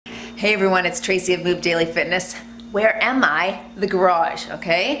Hey everyone, it's Tracy of Move Daily Fitness. Where am I? The garage,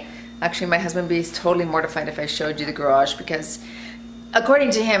 okay? Actually, my husband would be totally mortified if I showed you the garage because according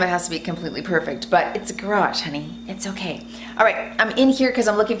to him, it has to be completely perfect, but it's a garage, honey. It's okay. All right, I'm in here because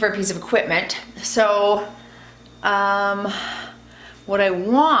I'm looking for a piece of equipment. So, what I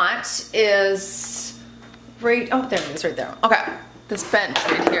want is right, oh, there it is right there. Okay, this bench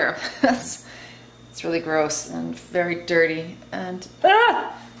right here. It's really gross and very dirty and,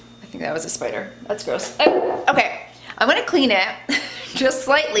 I think that was a spider. That's gross. Okay, I'm gonna clean it just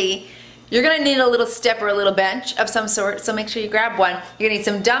slightly. You're gonna need a little step or a little bench of some sort, so make sure you grab one. You're gonna need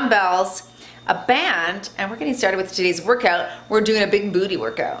some dumbbells, a band, and we're getting started with today's workout. We're doing a big booty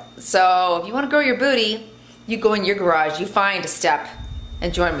workout. So if you wanna grow your booty, you go in your garage, you find a step,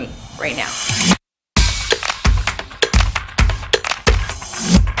 and join me right now.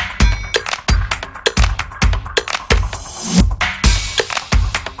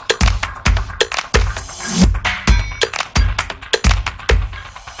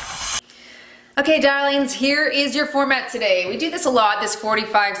 Okay, darlings, here is your format today. We do this a lot, this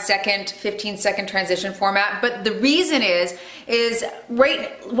 45-second, 15-second transition format, but the reason is right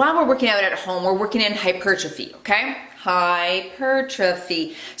while we're working out at home, we're working in hypertrophy, okay?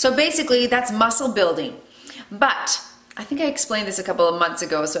 Hypertrophy. So basically, that's muscle building. But I think I explained this a couple of months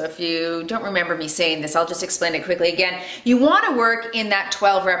ago, so if you don't remember me saying this, I'll just explain it quickly again. You want to work in that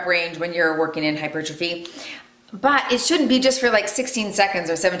 12 rep range when you're working in hypertrophy. But it shouldn't be just for like 16 seconds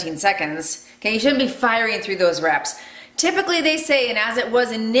or 17 seconds. Okay, you shouldn't be firing through those reps. Typically they say, and as it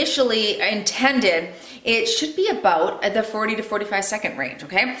was initially intended, it should be about at the 40 to 45 second range,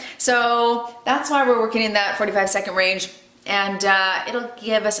 okay? So that's why we're working in that 45-second range, and it'll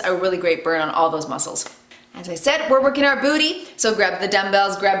give us a really great burn on all those muscles. As I said, we're working our booty, so grab the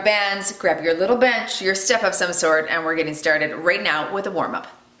dumbbells, grab bands, grab your little bench, your step of some sort, and we're getting started right now with a warm-up.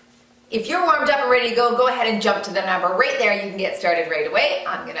 If you're warmed up and ready to go ahead and jump to the number right there. You can get started right away.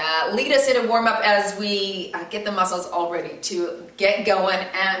 I'm gonna lead us in a warm up as we get the muscles all ready to get going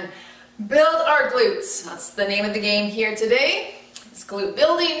and build our glutes. That's the name of the game here today. It's glute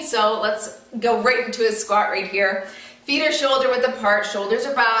building, so let's go right into a squat right here. Feet are shoulder width apart, shoulders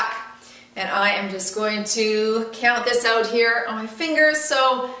are back, and I am just going to count this out here on my fingers,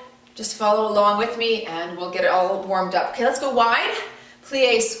 so just follow along with me and we'll get it all warmed up. Okay, let's go wide.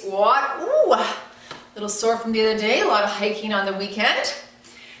 Plie squat. Ooh, a little sore from the other day, a lot of hiking on the weekend.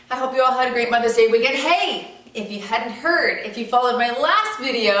 I hope you all had a great Mother's Day weekend. Hey, if you hadn't heard, if you followed my last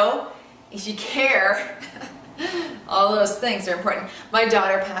video, if you care, all those things are important. My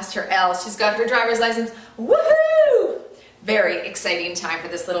daughter passed her L. She's got her driver's license. Woohoo! Very exciting time for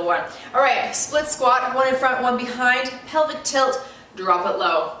this little one. All right, split squat, one in front, one behind, pelvic tilt, drop it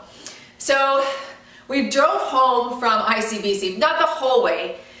low. So, we drove home from ICBC, not the whole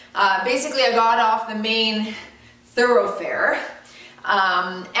way. Basically, I got off the main thoroughfare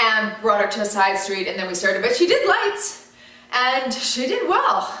and brought her to a side street, and then we started. But she did lights, and she did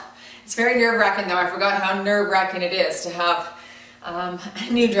well. It's very nerve-wracking, though. I forgot how nerve-wracking it is to have a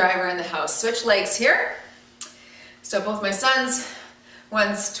new driver in the house. Switch legs here. So both my sons,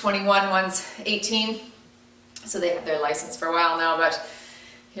 one's 21, one's 18. So they have their license for a while now, but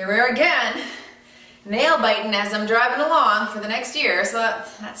here we are again. Nail biting as I'm driving along for the next year, so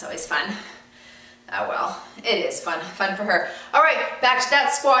that's always fun. Oh well, it is fun for her. All right, back to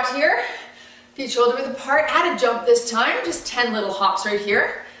that squat here. Feet shoulder width apart, add a jump this time, just 10 little hops right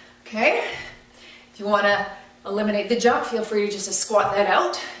here, okay? If you wanna eliminate the jump, feel free to just squat that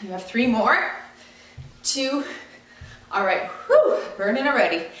out. You have 3 more, 2, all right, whew, burning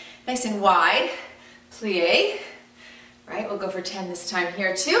already. Nice and wide, plie, right? We'll go for 10 this time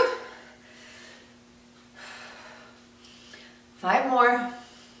here too. 5 more.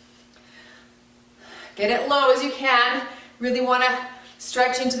 Get it low as you can. Really want to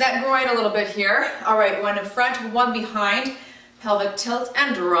stretch into that groin a little bit here. All right, one in front, one behind. Pelvic tilt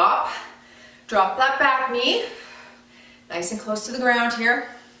and drop. Drop that back knee. Nice and close to the ground here.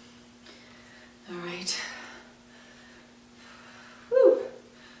 All right. Whew.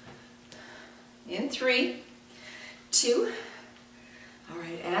 In 3, 2. All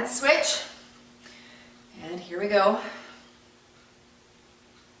right, and switch. And here we go.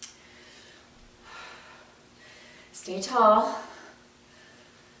 Stay tall.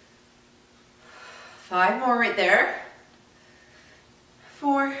 5 more right there.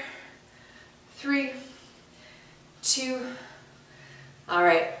 4, 3, 2. All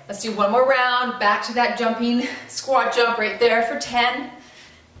right, let's do one more round. Back to that jumping squat jump right there for 10,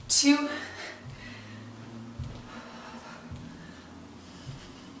 2.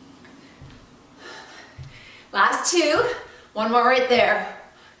 Last 2. One more right there.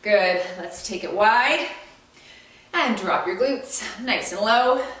 Good, let's take it wide and drop your glutes nice and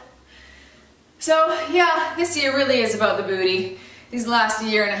low. So yeah, this year really is about the booty. These last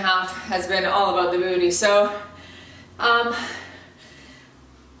year and a half has been all about the booty. So,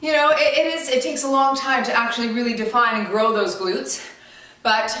 you know, it takes a long time to actually really define and grow those glutes.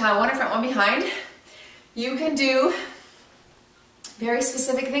 But one in front, one behind. You can do very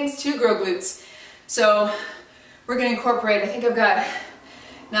specific things to grow glutes. So we're going to incorporate, I think I've got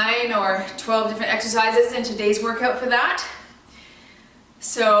 9 or 12 different exercises in today's workout for that.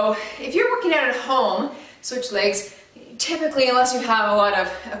 So if you're working out at home, switch legs, typically unless you have a lot of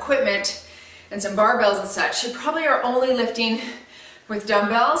equipment and some barbells and such, you probably are only lifting with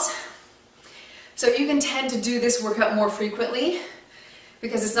dumbbells. So you can tend to do this workout more frequently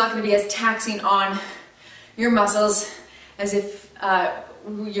because it's not going to be as taxing on your muscles as if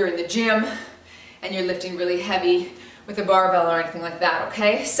you're in the gym and you're lifting really heavy with a barbell or anything like that,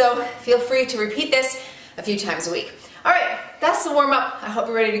 okay? So feel free to repeat this a few times a week. All right, that's the warm-up. I hope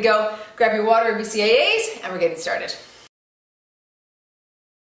you're ready to go. Grab your water or BCAAs, and we're getting started.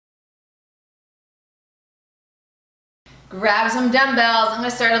 Grab some dumbbells. I'm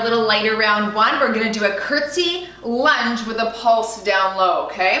gonna start a little lighter round one. We're gonna do a curtsy lunge with a pulse down low,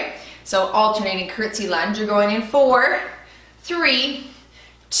 okay? So alternating curtsy lunge. You're going in 4, 3,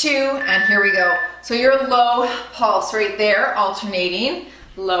 2, and here we go. So your low pulse right there, alternating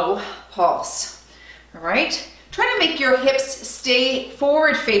low pulse. All right? Try to make your hips stay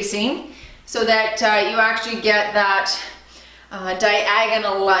forward facing so that you actually get that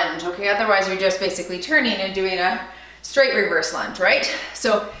diagonal lunge, okay? Otherwise you're just basically turning and doing a straight reverse lunge, right?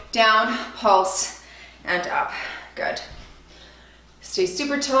 So down, pulse, and up. Good. Stay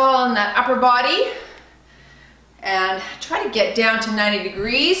super tall in that upper body and try to get down to 90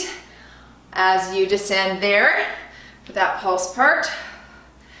 degrees as you descend there for that pulse part.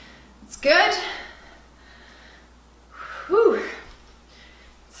 That's good. Whew.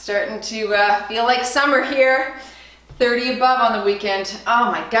 Starting to feel like summer here. 30 above on the weekend.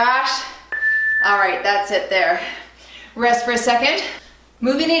 Oh my gosh. All right, that's it there. Rest for a second.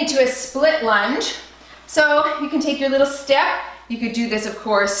 Moving into a split lunge. So you can take your little step. You could do this, of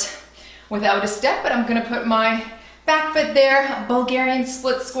course, without a step, but I'm gonna put my back foot there, a Bulgarian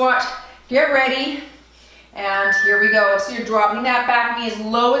split squat. Get ready, and here we go. So you're dropping that back knee as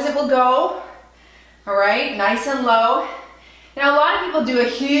low as it will go. All right, nice and low. Now a lot of people do a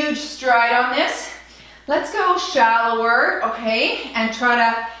huge stride on this. Let's go shallower, okay, and try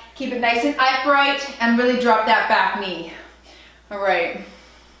to keep it nice and upright and really drop that back knee. All right,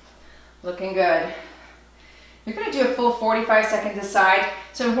 looking good. You're gonna do a full 45 seconds a side,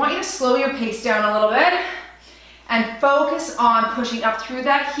 so I want you to slow your pace down a little bit and focus on pushing up through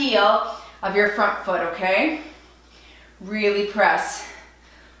that heel of your front foot, okay? Really press.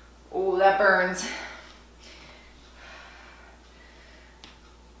 Oh, that burns.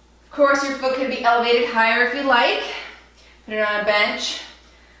 Of course, your foot can be elevated higher if you like. Put it on a bench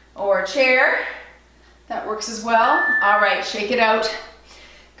or a chair. That works as well. All right, shake it out.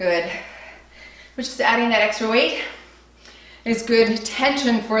 Good. We're just adding that extra weight. It's good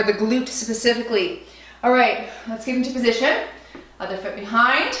tension for the glute specifically. All right, let's get into position. Other foot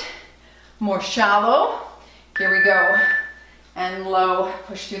behind. More shallow. Here we go. And low,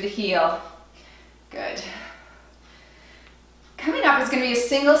 push through the heel. Good. Coming up is going to be a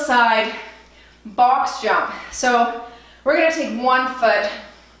single side box jump. So we're going to take one foot,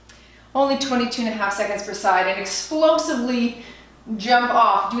 only 22.5 seconds per side, and explosively jump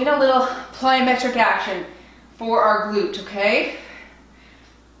off, doing a little plyometric action for our glute, okay?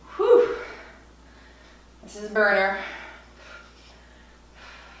 Whew. This is a burner.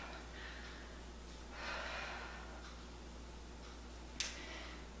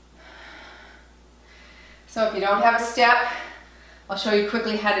 So if you don't have a step, I'll show you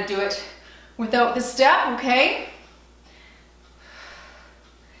quickly how to do it without the step, okay?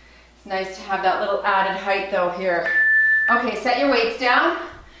 It's nice to have that little added height though here. Okay, set your weights down.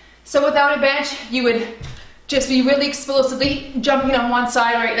 So without a bench, you would just be really explosively jumping on one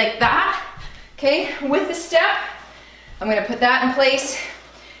side right like that. Okay, with the step, I'm gonna put that in place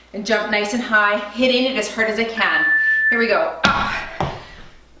and jump nice and high, hitting it as hard as I can. Here we go. Up,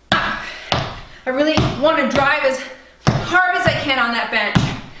 up. I really want to drive as hard as I can on that bench.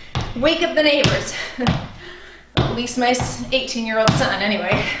 Wake up the neighbors. At least my 18-year-old son,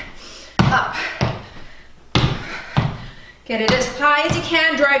 anyway. Up. Get it as high as you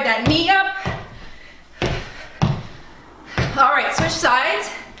can. Drive that knee up. All right, switch sides.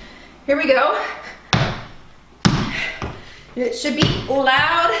 Here we go. It should be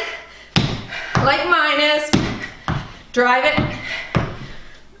loud, like mine is. Drive it.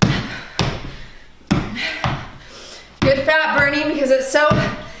 because it's so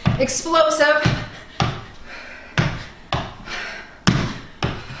explosive.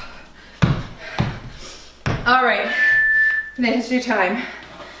 All right, finish your time.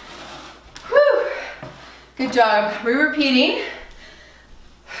 Whew. Good job. We're repeating.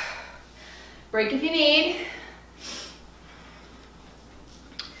 Break if you need.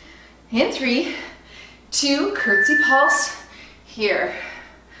 In 3, 2, curtsy pulse here.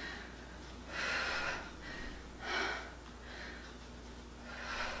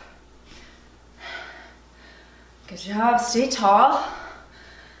 Good job, stay tall.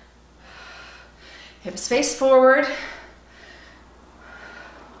 Hips face forward.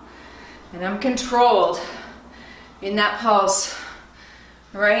 And I'm controlled in that pulse.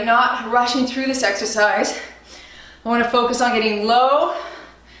 All right, not rushing through this exercise. I want to focus on getting low,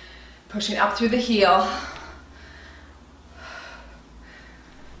 pushing up through the heel.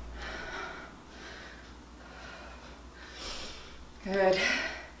 Good.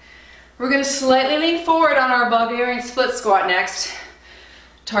 We're going to slightly lean forward on our Bulgarian split squat next,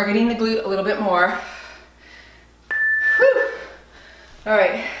 targeting the glute a little bit more. Whew. All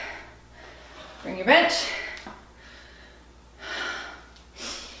right, bring your bench.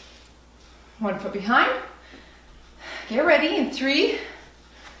 1 foot behind. Get ready in 3,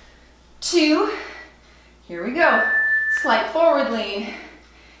 2, here we go. Slight forward lean,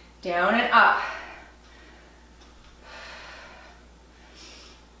 down and up.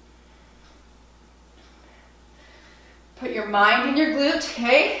 Put your mind in your glute,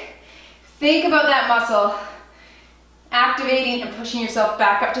 okay? Think about that muscle. Activating and pushing yourself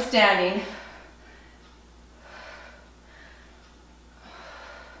back up to standing.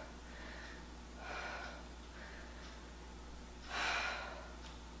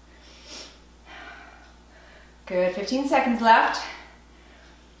 Good, 15 seconds left.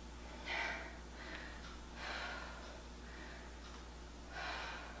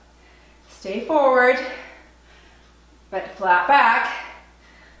 Stay forward, but flat back.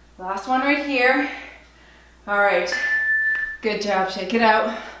 Last one right here. All right, good job, shake it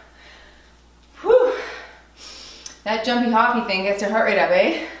out. Whew. That jumpy hoppy thing gets your heart rate up,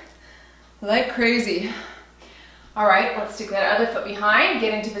 eh? Like crazy. All right, let's stick that other foot behind,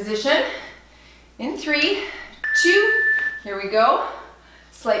 get into position. In 3, 2, here we go.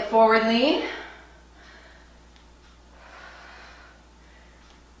 Slight forward lean.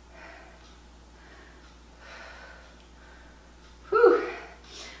 Whew.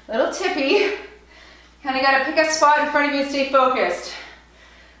 Little tippy. Kind of got to pick a spot in front of you and stay focused.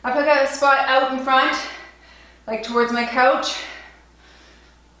 I pick a spot out in front, like towards my couch.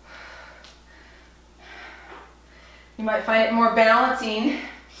 You might find it more balancing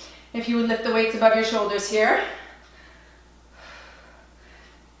if you would lift the weights above your shoulders here.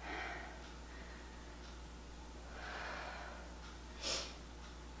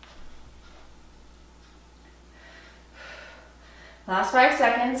 Last 5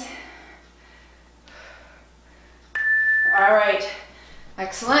 seconds. All right,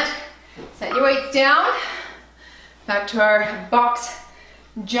 excellent. Set your weights down. Back to our box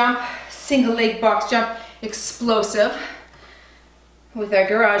jump, single leg box jump, explosive with our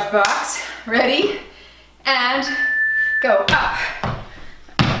garage box. Ready? And go up.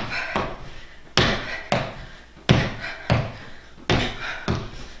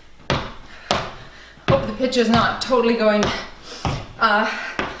 Hope the picture's not totally going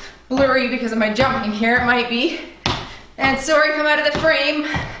blurry because of my jumping here. It might be. And sorry if I'm out of the frame,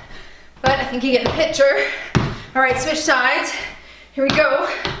 but I think you get the picture. All right, switch sides. Here we go.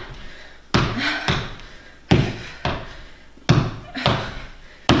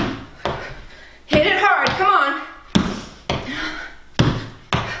 Hit it hard, come on.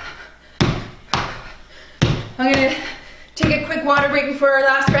 I'm gonna take a quick water break before our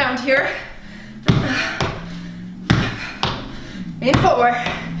last round here. In 4,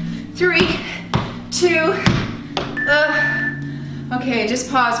 3, 2, okay, just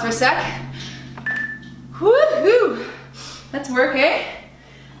pause for a sec. Woohoo! Let's work, eh?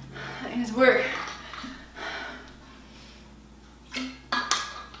 Let's work.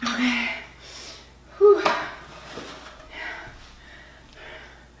 Okay. Whew.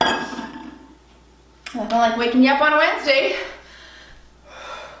 Nothing like waking you up on a Wednesday.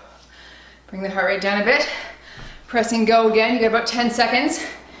 Bring the heart rate down a bit. Press and go again. You got about 10 seconds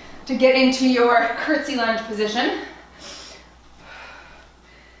to get into your curtsy lunge position.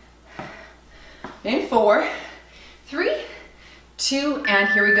 In 4, 3, 2, and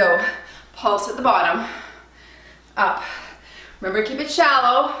here we go. Pulse at the bottom. Up. Remember, keep it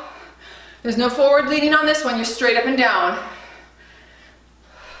shallow. There's no forward leaning on this one. You're straight up and down.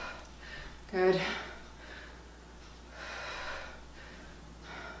 Good.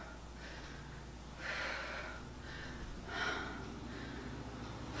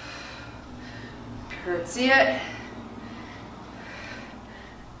 Curtsy it.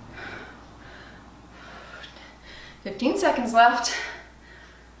 "15 seconds left.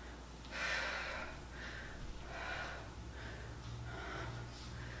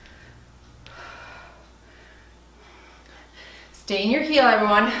 Stay in your heel,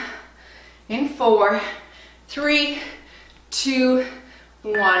 everyone. In 4, 3, 2,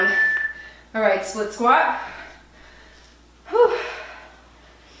 1. All right, split squat. Whew.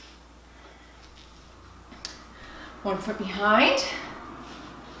 1 foot behind.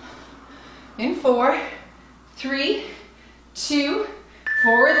 In 4, 3, 2,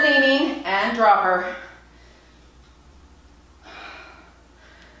 forward leaning, and drop her.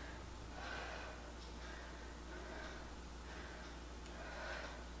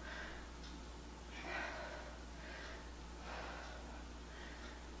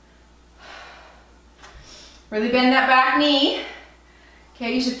 Really bend that back knee.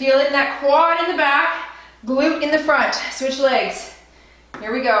 Okay, you should feel it in that quad in the back, glute in the front. Switch legs.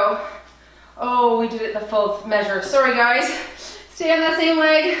 Here we go. Oh, we did it the full measure. Sorry guys. Stay on that same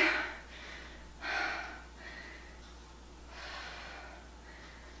leg.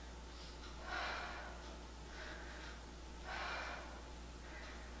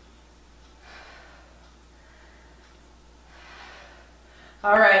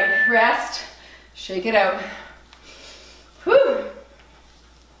 All right, rest. Shake it out. Whew.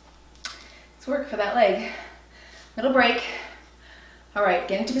 Let's work for that leg. Little break. All right,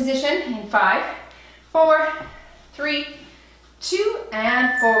 get into position in 5, 4, 3, 2,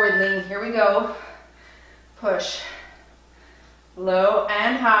 and forward lean. Here we go. Push. Low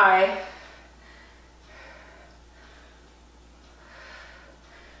and high.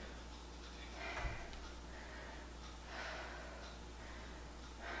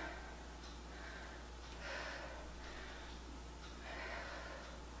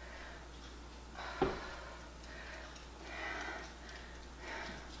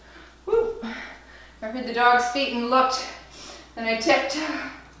 I heard the dog's feet and looked, and I tipped.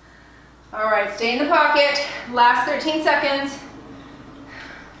 All right, stay in the pocket. Last 13 seconds.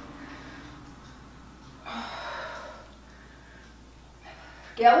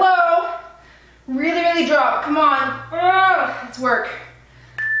 Get low. Really, really drop. Come on. Let's work.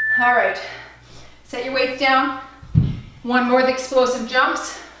 All right. Set your weights down. One more of the explosive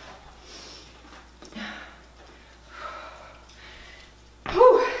jumps.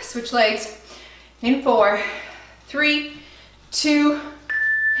 Whew. Switch legs. In 4, 3, 2,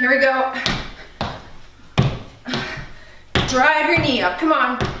 here we go. Drive your knee up, come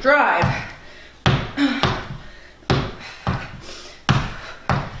on, drive.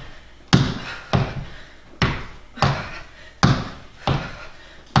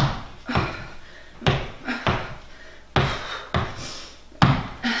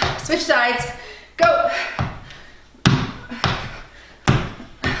 Switch sides, go.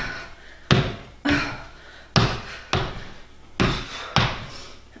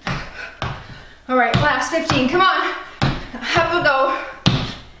 All right, last 15, come on. Have a go.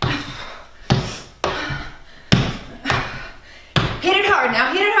 Hit it hard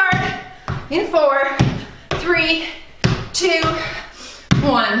now, hit it hard. In 4, 3, 2,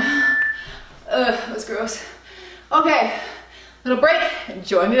 1. That was gross. Okay, little break, and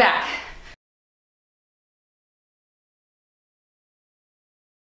join me back.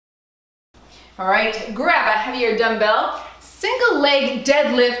 All right, grab a heavier dumbbell. Single leg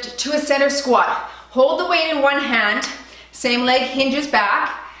deadlift to a center squat. Hold the weight in one hand, same leg hinges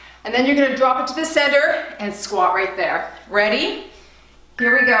back, and then you're gonna drop it to the center and squat right there. Ready?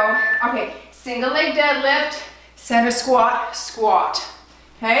 Here we go. Okay, single leg deadlift, center squat, squat.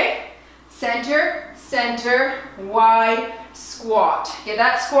 Okay? Center, center, wide, squat. Get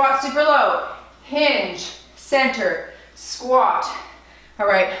that squat super low. Hinge, center, squat. All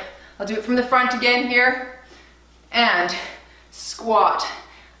right, I'll do it from the front again here. And squat.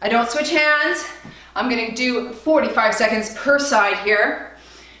 I don't switch hands. I'm gonna do 45 seconds per side here.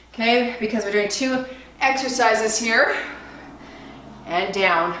 Okay, because we're doing 2 exercises here. And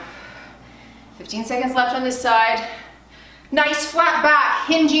down. 15 seconds left on this side. Nice flat back,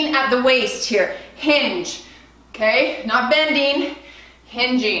 hinging at the waist here. Hinge, okay? Not bending,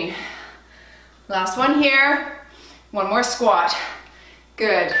 hinging. Last one here. One more squat.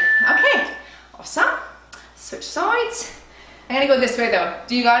 Good. Okay, awesome. Switch sides. I'm gonna go this way though.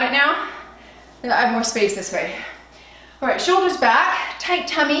 Do you got it now? I have more space this way. All right, shoulders back, tight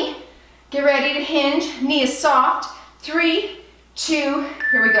tummy. Get ready to hinge, knee is soft. 3, 2,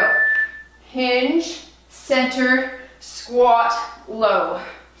 here we go. Hinge, center, squat, low.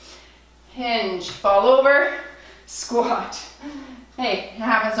 Hinge, fall over, squat. Hey, it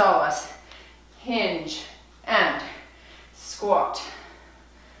happens to all of us. hinge, and squat.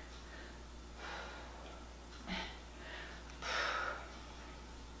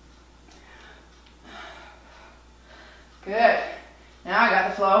 Good. Now I got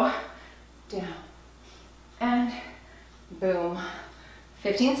the flow. Down and boom.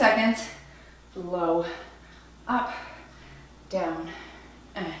 15 seconds. Low, up, down,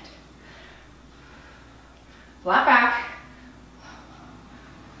 and flat back.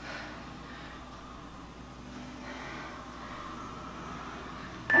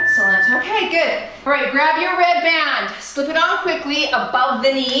 Excellent. Okay, good. All right, grab your red band. Slip it on quickly above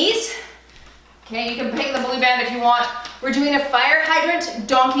the knees. Okay, you can pick the blue band if you want. We're doing a fire hydrant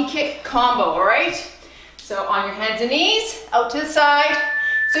donkey kick combo, all right? So on your hands and knees, out to the side.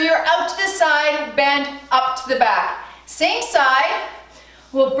 So you're out to the side, bend up to the back. Same side,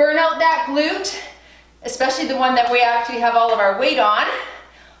 we'll burn out that glute, especially the one that we actually have all of our weight on,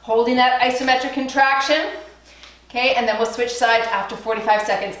 holding that isometric contraction. Okay, and then we'll switch sides after 45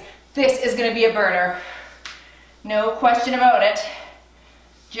 seconds. This is gonna be a burner. No question about it.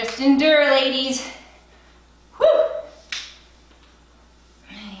 Just endure, ladies. Whew.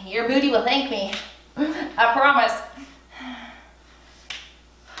 Your booty will thank me, I promise.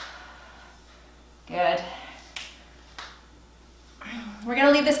 Good. We're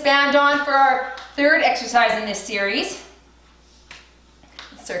gonna leave this band on for our third exercise in this series.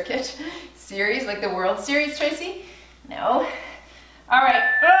 Circuit series, like the World Series, Tracy? No. All right.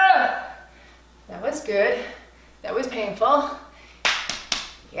 Ugh. That was good. That was painful.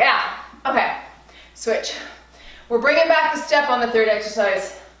 Yeah. Okay. Switch. We're bringing back the step on the third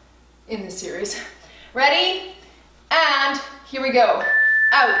exercise in this series. Ready? And here we go.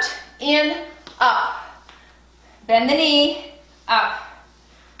 Out, in, up. Bend the knee, up.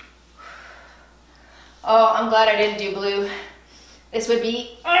 Oh, I'm glad I didn't do blue. This would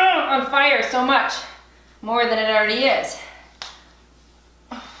be on fire so much, more than it already is.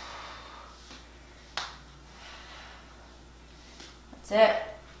 That's it.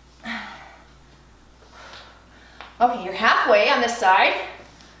 Okay, you're halfway on this side.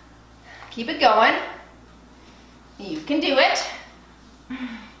 Keep it going. You can do it.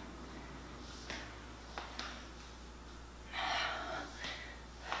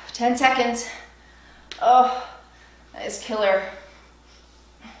 10 seconds. Oh, that is killer.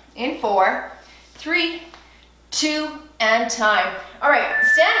 In 4, 3, 2, and time. All right,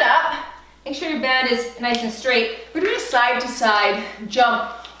 stand up. Make sure your band is nice and straight. We're doing a side to side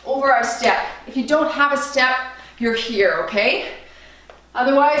jump over our step. If you don't have a step, you're here, okay?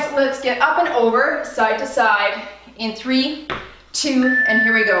 Otherwise, let's get up and over, side to side, in 3, 2, and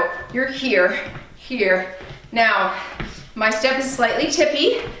here we go. You're here, here. Now, my step is slightly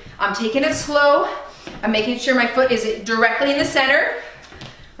tippy. I'm taking it slow. I'm making sure my foot is directly in the center,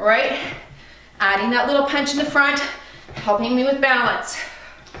 right? Adding that little punch in the front, helping me with balance.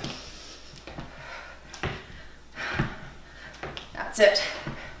 That's it.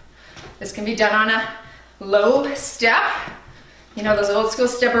 This can be done on a low step. You know, those old school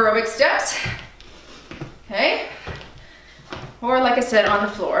step aerobic steps. Okay? Or like I said, on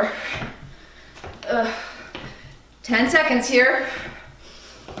the floor. 10 seconds here.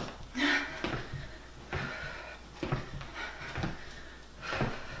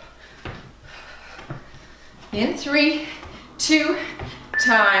 In 3, 2,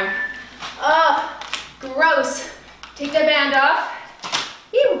 time. Oh, gross. Take that band off.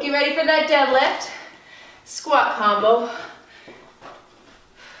 Ew, get ready for that deadlift. Squat combo.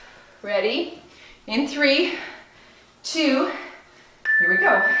 Ready? In 3, 2, here we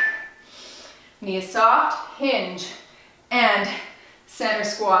go. Knee is soft, hinge, and center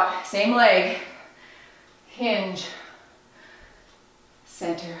squat. Same leg. Hinge,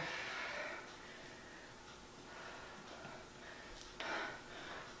 center.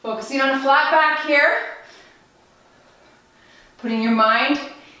 Focusing on a flat back here. Putting your mind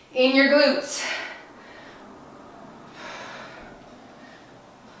in your glutes.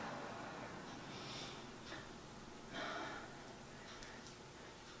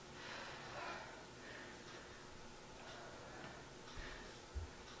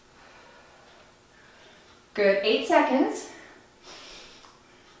 Good, 8 seconds.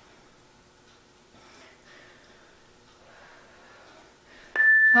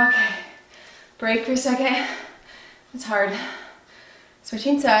 Okay, break for a second. It's hard.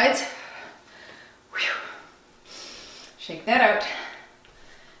 Switching sides. Whew. Shake that out.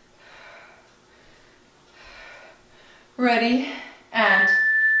 Ready, and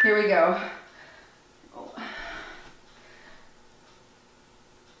here we go.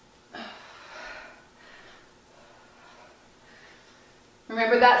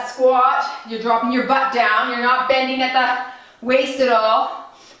 Remember that squat, you're dropping your butt down. You're not bending at the waist at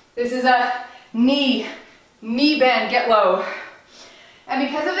all. This is a knee bend, get low. And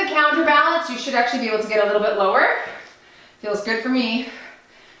because of the counterbalance, you should actually be able to get a little bit lower. Feels good for me.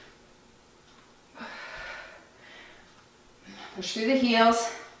 Push through the heels,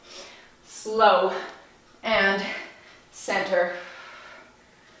 slow and center.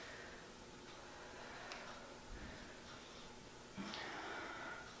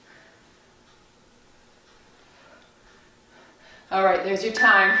 All right, there's your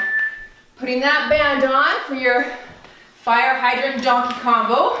time. Putting that band on for your fire hydrant donkey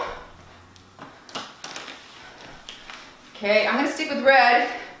combo. Okay, I'm gonna stick with red.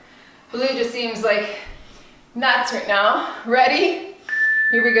 Blue just seems like nuts right now. Ready?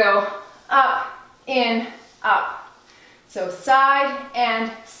 Here we go. Up, in, up. So side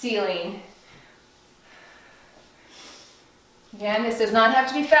and ceiling. Again, this does not have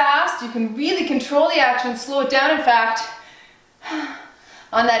to be fast. You can really control the action, slow it down in fact,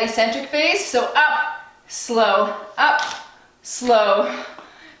 on that eccentric phase. So up, slow, slow.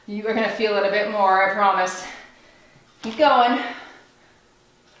 You are gonna feel it a bit more, I promise. Keep going.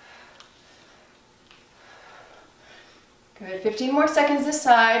 Good, 15 more seconds this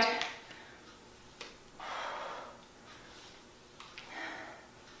side.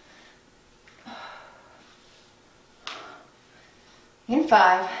 In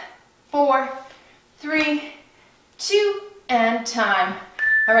 5, 4, 3, 2, and time.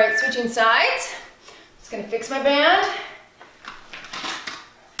 All right, switching sides. Just gonna fix my band.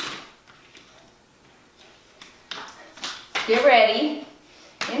 Get ready.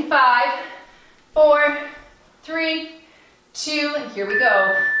 In 5, 4, 3, 2, and here we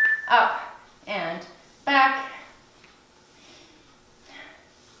go. Up and back.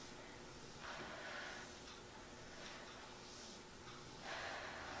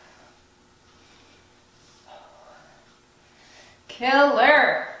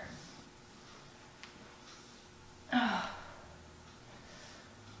 Killer.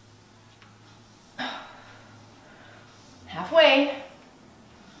 Halfway.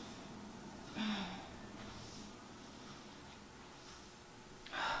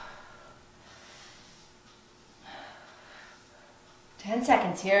 Ten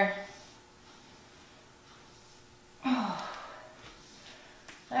seconds here. Oh,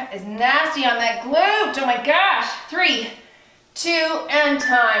 that is nasty on that glute. Oh my gosh. 3, 2, and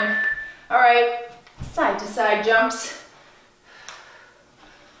time. All right, side to side jumps.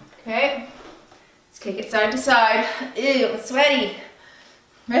 Okay, let's kick it side to side. Ew, it's sweaty.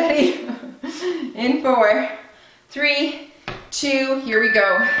 Ready? In 4, 3, 2, here we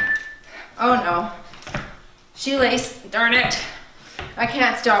go. Oh no. Shoelace, darn it. I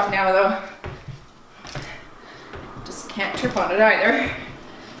can't stop now though. Just can't trip on it either.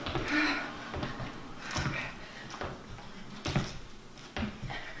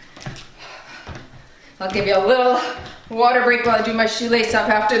 I'll give you a little water break while I do my shoelace up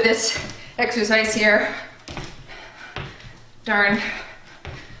after this exercise here. Darn.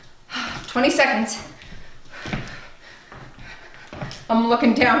 20 seconds. I'm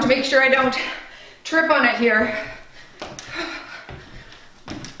looking down to make sure I don't trip on it here.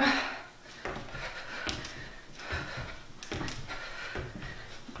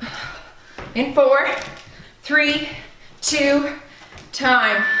 In 4, 3, 2,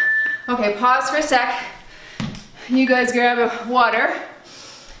 time. Okay, pause for a sec. You guys grab a water.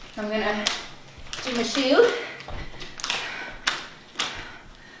 I'm gonna do my shoe.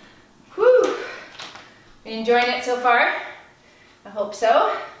 Whew. You enjoying it so far? I hope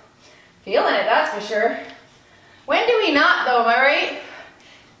so. Feeling it, that's for sure. When do we not though, am I right?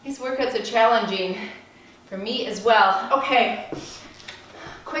 These workouts are challenging for me as well. Okay,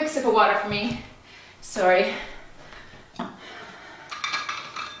 quick sip of water for me. Sorry.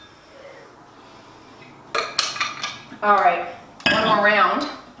 All right, one more round.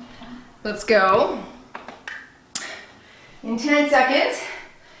 Let's go. In 10 seconds,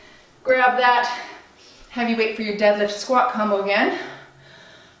 grab that heavy weight for your deadlift squat combo again.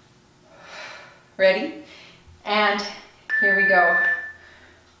 Ready? And here we go.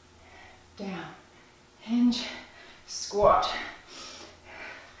 Down, hinge, squat.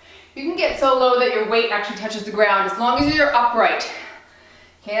 You can get so low that your weight actually touches the ground as long as you're upright.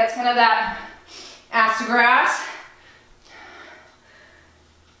 Okay, that's kind of that ass to grass.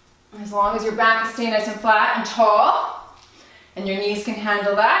 As long as your back is staying nice and flat and tall, and your knees can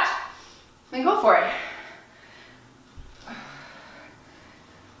handle that, then go for it.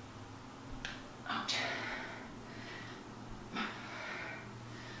 Ouch.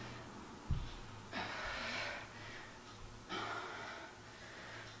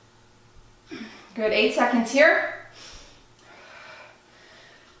 Good, 8 seconds here.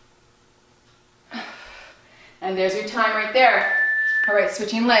 And there's your time right there. All right,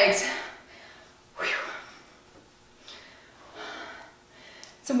 switching legs. Whew.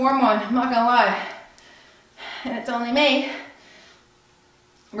 It's a warm one, I'm not gonna lie. And it's only May.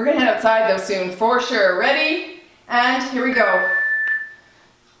 We're gonna head outside though soon, for sure. Ready? And here we go.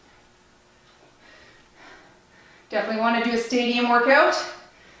 Definitely want to do a stadium workout.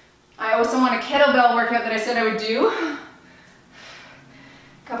 I also want a kettlebell workout that I said I would do. A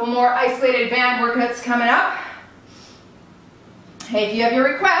couple more isolated band workouts coming up. Hey, if you have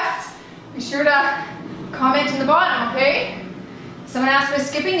your requests, be sure to comment in the bottom, okay? Someone asked me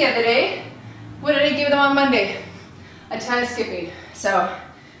skipping the other day. What did I give them on Monday? A ton of skipping. So,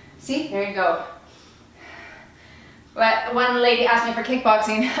 see, there you go. But one lady asked me for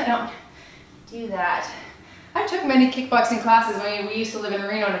kickboxing. I don't do that. I took many kickboxing classes when we used to live in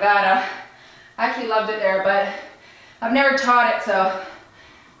Reno, Nevada. I actually loved it there, but I've never taught it, so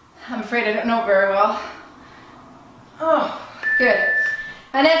I'm afraid I don't know it very well. Oh, good.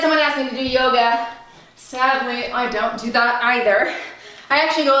 And then someone asked me to do yoga. Sadly, I don't do that either. I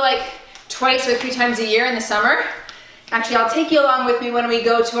actually go like twice or 3 times a year in the summer. Actually, I'll take you along with me when we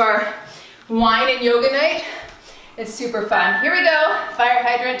go to our wine and yoga night. It's super fun. Here we go, fire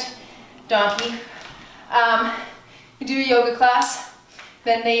hydrant, donkey. You do a yoga class,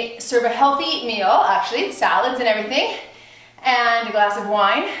 then they serve a healthy meal, actually, salads and everything, and a glass of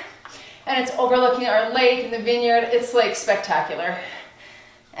wine. And it's overlooking our lake and the vineyard. It's like spectacular.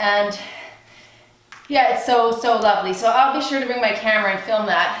 And yeah, it's so, so lovely. So I'll be sure to bring my camera and film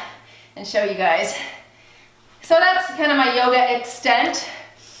that and show you guys. So that's kind of my yoga extent.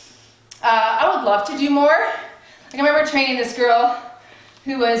 I would love to do more. Like I remember training this girl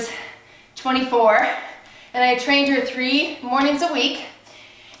who was 24, and I trained her 3 mornings a week.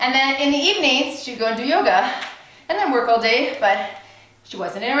 And then in the evenings, she'd go and do yoga and then work all day, but she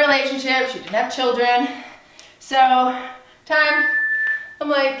wasn't in a relationship, she didn't have children. So, I'm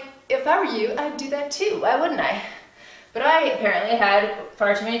like, if I were you, I'd do that too, why wouldn't I? But I apparently had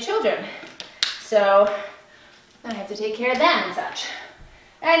far too many children. So, I have to take care of them and such.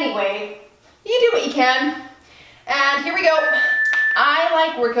 Anyway, you do what you can. And here we go. I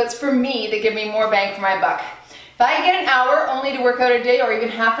like workouts for me that give me more bang for my buck. If I get an hour only to work out a day, or even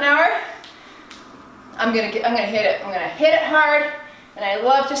half an hour, I'm gonna hit it. I'm gonna hit it hard, and I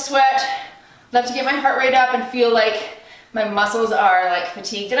love to sweat, love to get my heart rate up and feel like my muscles are like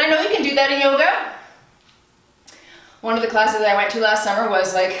fatigued. And I know you can do that in yoga. One of the classes that I went to last summer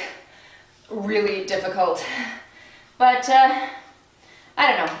was like really difficult. But I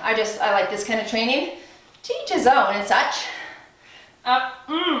don't know, I like this kind of training. To each his own and such.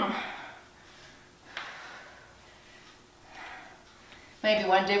 Maybe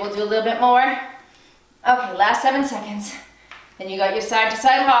one day we'll do a little bit more. Okay, last 7 seconds. Then you got your side to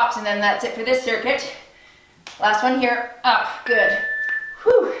side hops, and then that's it for this circuit. Last one here, up, good.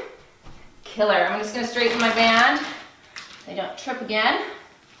 Whew, killer. I'm just gonna straighten my band. I don't trip again.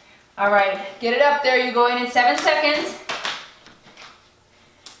 All right, get it up there. You're going in 7 seconds.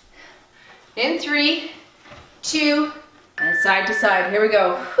 In 3, 2, and side to side. Here we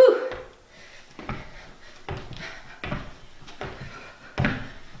go. Whew.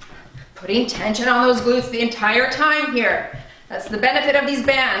 Putting tension on those glutes the entire time here. That's the benefit of these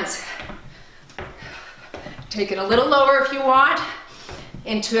bands. Take it a little lower if you want,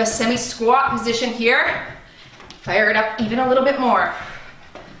 into a semi-squat position here. Fire it up even a little bit more.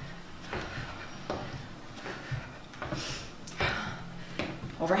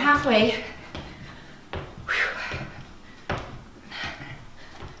 Over halfway.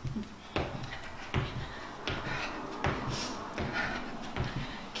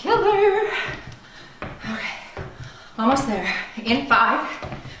 Killer. Okay, almost there. In 5,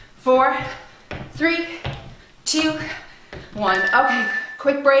 4, 3, 2, 1. Okay,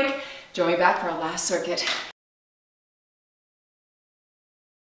 quick break. Join me back for our last circuit.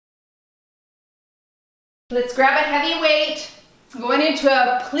 Let's grab a heavy weight. Going into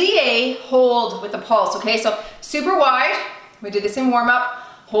a plie hold with a pulse, okay? So super wide. We did this in warm up.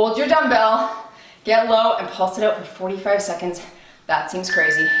 Hold your dumbbell, get low, and pulse it out for 45 seconds. That seems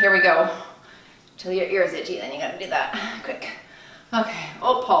crazy. Here we go. Till your ears itchy, then you gotta do that. Quick. Okay,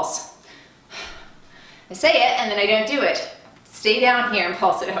 oh, pulse. I say it and then I don't do it. Stay down here and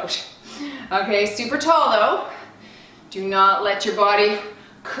pulse it out. Okay, super tall though. Do not let your body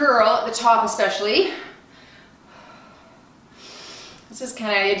curl at the top especially. This is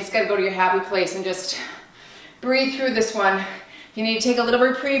kind of, you just gotta go to your happy place and just breathe through this one. If you need to take a little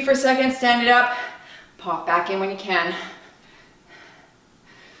reprieve for a second, stand it up, pop back in when you can.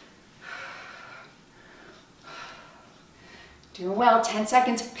 Doing well, 10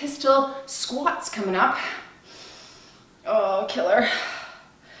 seconds. Pistol squats coming up. Oh, killer.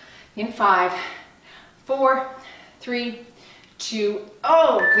 In 5, 4, 3, 2,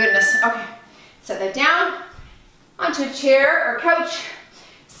 oh goodness. Okay, set that down onto a chair or couch.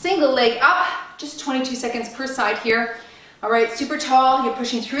 Single leg up, just 22 seconds per side here. All right, super tall, you're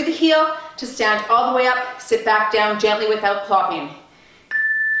pushing through the heel to stand all the way up, sit back down gently without plopping.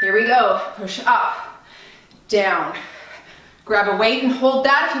 Here we go, push up, down. Grab a weight and hold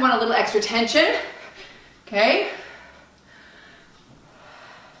that if you want a little extra tension. Okay.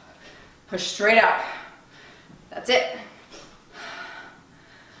 Push straight up. That's it.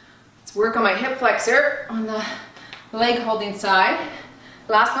 Let's work on my hip flexor on the leg holding side.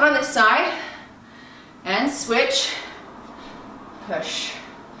 Last one on this side. And switch. Push.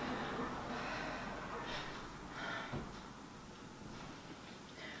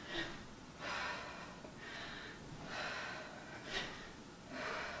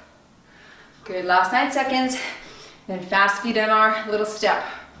 Good, last 9 seconds. Then fast feet on our little step.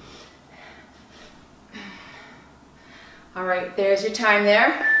 All right, there's your time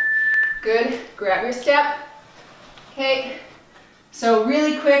there. Good, grab your step. Okay, so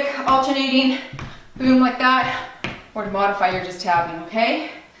really quick, alternating, boom like that, or to modify, you're just tapping,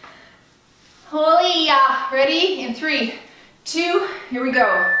 okay? Holy, ready? In 3, 2, here we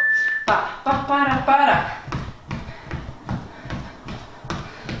go. Ba, ba, ba, da, ba, da.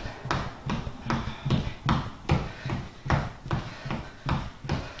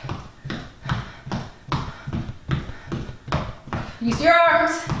 Use your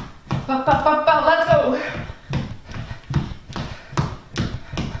arms. Ba, ba, ba, ba, let's go.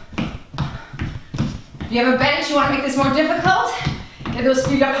 If you have a bench, you want to make this more difficult, get those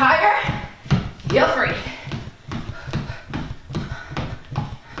feet up higher, feel free.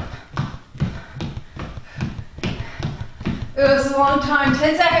 It was a long time,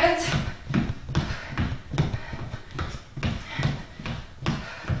 10 seconds.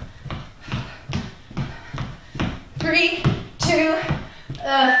 Three, 2,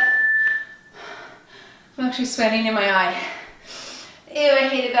 I'm actually sweating in my eye. Ew, I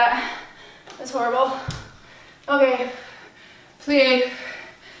hated that. That's horrible. Okay, plie.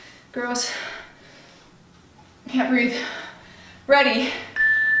 Girls, can't breathe. Ready,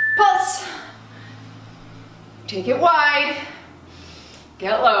 pulse. Take it wide,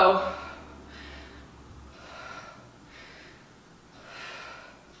 get low.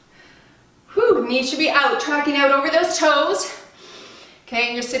 Whew, knees should be out, tracking out over those toes. Okay,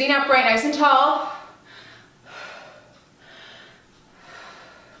 and you're sitting upright, nice and tall.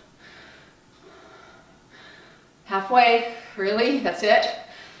 Halfway, really, that's it.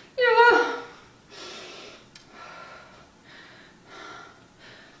 Yeah.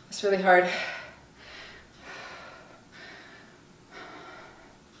 It's really hard.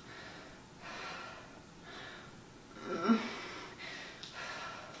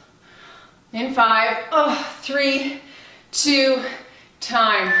 In 5, 3, 2,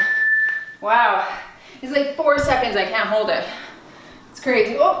 time. Wow, it's like 4 seconds, I can't hold it. It's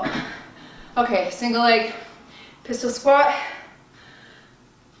crazy. Oh, okay, single leg, pistol squat.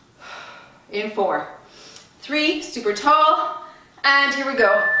 In 4, 3, super tall, and here we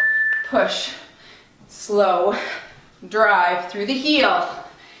go. Push, slow, drive through the heel.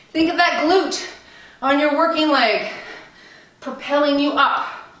 Think of that glute on your working leg, propelling you up.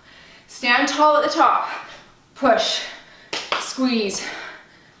 Stand tall at the top, push, squeeze.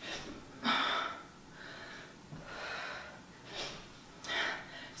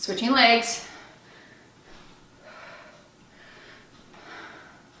 Switching legs.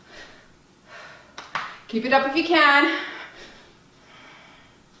 Keep it up if you can.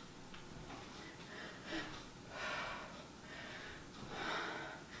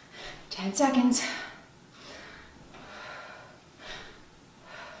 Ten seconds.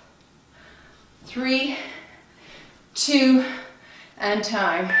 3, 2, and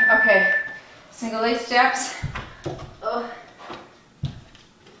time. Okay, single leg steps. Oh.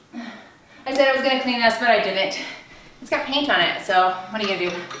 I said I was gonna clean this, but I didn't. It's got paint on it, so what are you gonna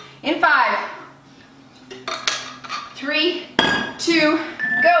do? In 5, 3, 2,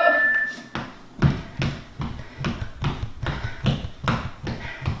 go.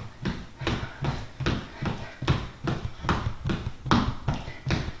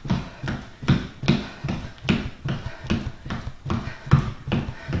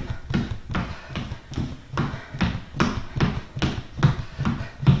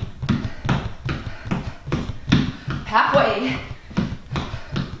 Halfway.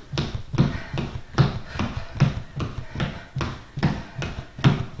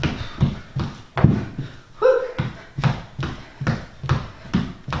 Whew.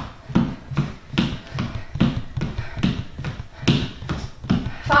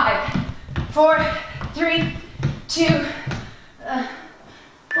 4, 3, 2, 1.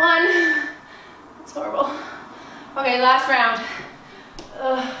 That's horrible. Okay, last round.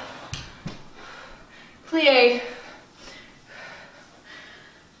 Plie.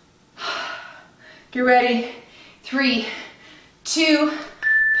 Get ready. 3, 2,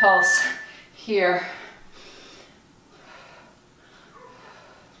 pulse. Here.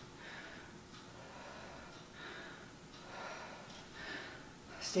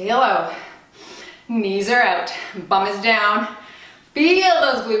 Stay low. Knees are out. Bum is down. Feel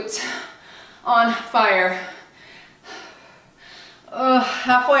those glutes on fire.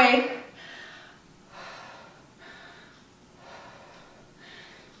 Halfway.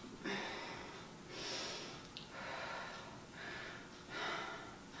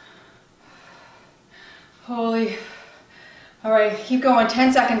 Holy. All right, keep going.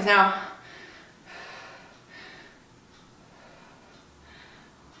 10 seconds now.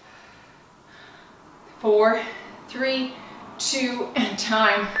 4, 3, 2, and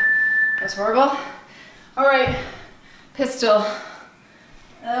time. That was horrible. All right, pistol.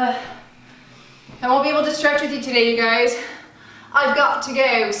 I won't be able to stretch with you today, you guys. I've got to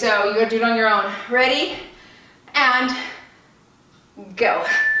go, so you gotta do it on your own. Ready? And go.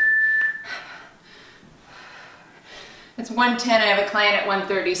 It's 1:10, I have a client at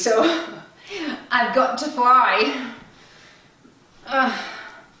 1:30, so I've got to fly.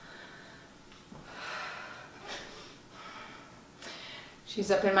 She's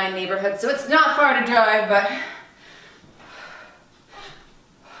up in my neighborhood, so it's not far to drive, but...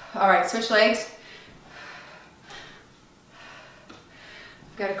 All right, switch legs.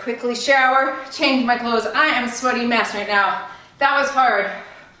 Gotta quickly shower, change my clothes. I am a sweaty mess right now. That was hard.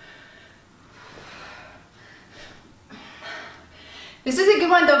 This is a good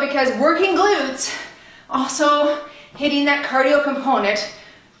one though, because working glutes, also hitting that cardio component,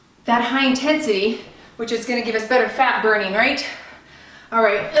 that high intensity, which is gonna give us better fat burning, right? All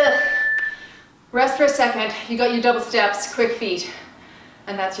right, rest for a second. You got your double steps, quick feet,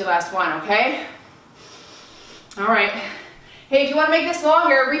 and that's your last one, okay? All right. Hey, if you want to make this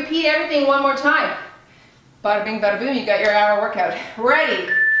longer, repeat everything one more time. Bada bing, bada boom, you got your hour workout. Ready?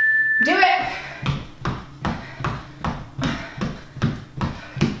 Do it.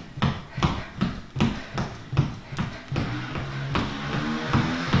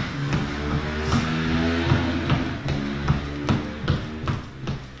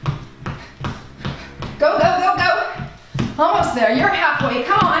 Go, go, go, go. Almost there. You're halfway.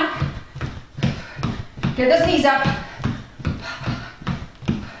 Come on. Get those knees up.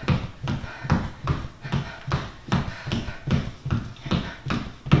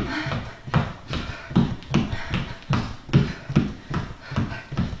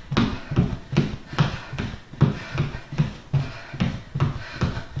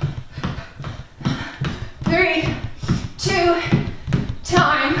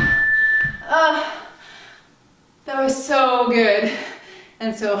 That was so good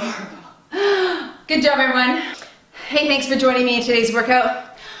and so horrible. Good job, everyone. Hey, thanks for joining me in today's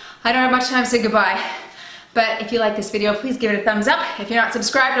workout. I don't have much time to say goodbye, but if you like this video, please give it a thumbs up. If you're not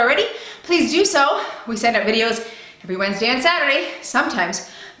subscribed already, please do so. We send out videos every Wednesday and Saturday, sometimes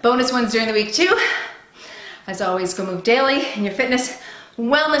bonus ones during the week too. As always, go move daily in your fitness,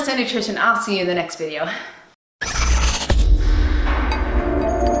 wellness, and nutrition. I'll see you in the next video.